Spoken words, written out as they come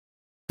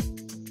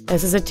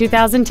This is a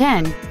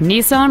 2010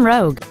 Nissan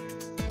Rogue.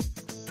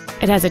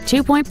 It has a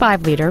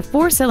 2.5-liter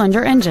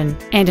four-cylinder engine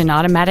and an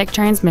automatic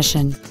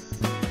transmission.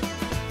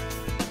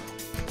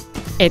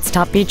 Its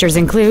top features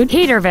include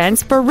heater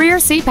vents for rear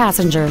seat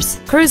passengers,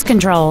 cruise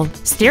control,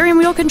 steering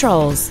wheel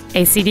controls,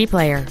 a CD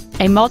player,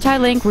 a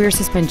multi-link rear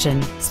suspension,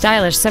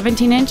 stylish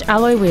 17-inch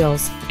alloy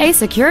wheels, a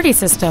security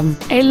system,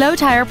 a low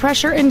tire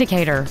pressure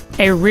indicator,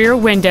 a rear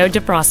window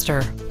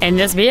defroster, and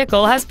this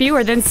vehicle has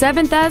fewer than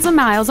 7,000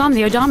 miles on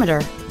the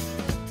odometer.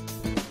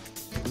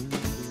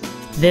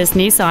 This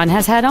Nissan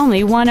has had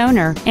only one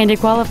owner, and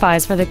it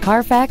qualifies for the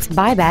Carfax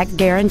buyback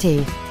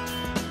guarantee.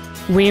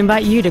 We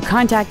invite you to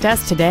contact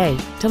us today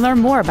to learn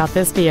more about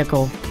this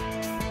vehicle.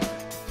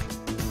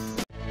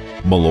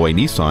 Melloy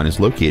Nissan is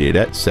located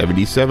at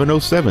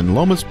 7707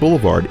 Lomas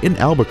Boulevard in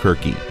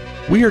Albuquerque.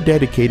 We are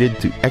dedicated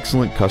to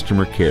excellent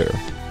customer care.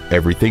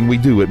 Everything we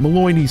do at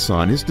Melloy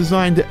Nissan is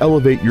designed to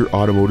elevate your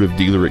automotive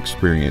dealer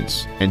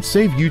experience and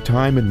save you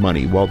time and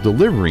money while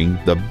delivering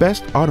the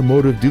best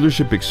automotive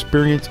dealership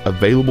experience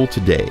available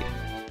today.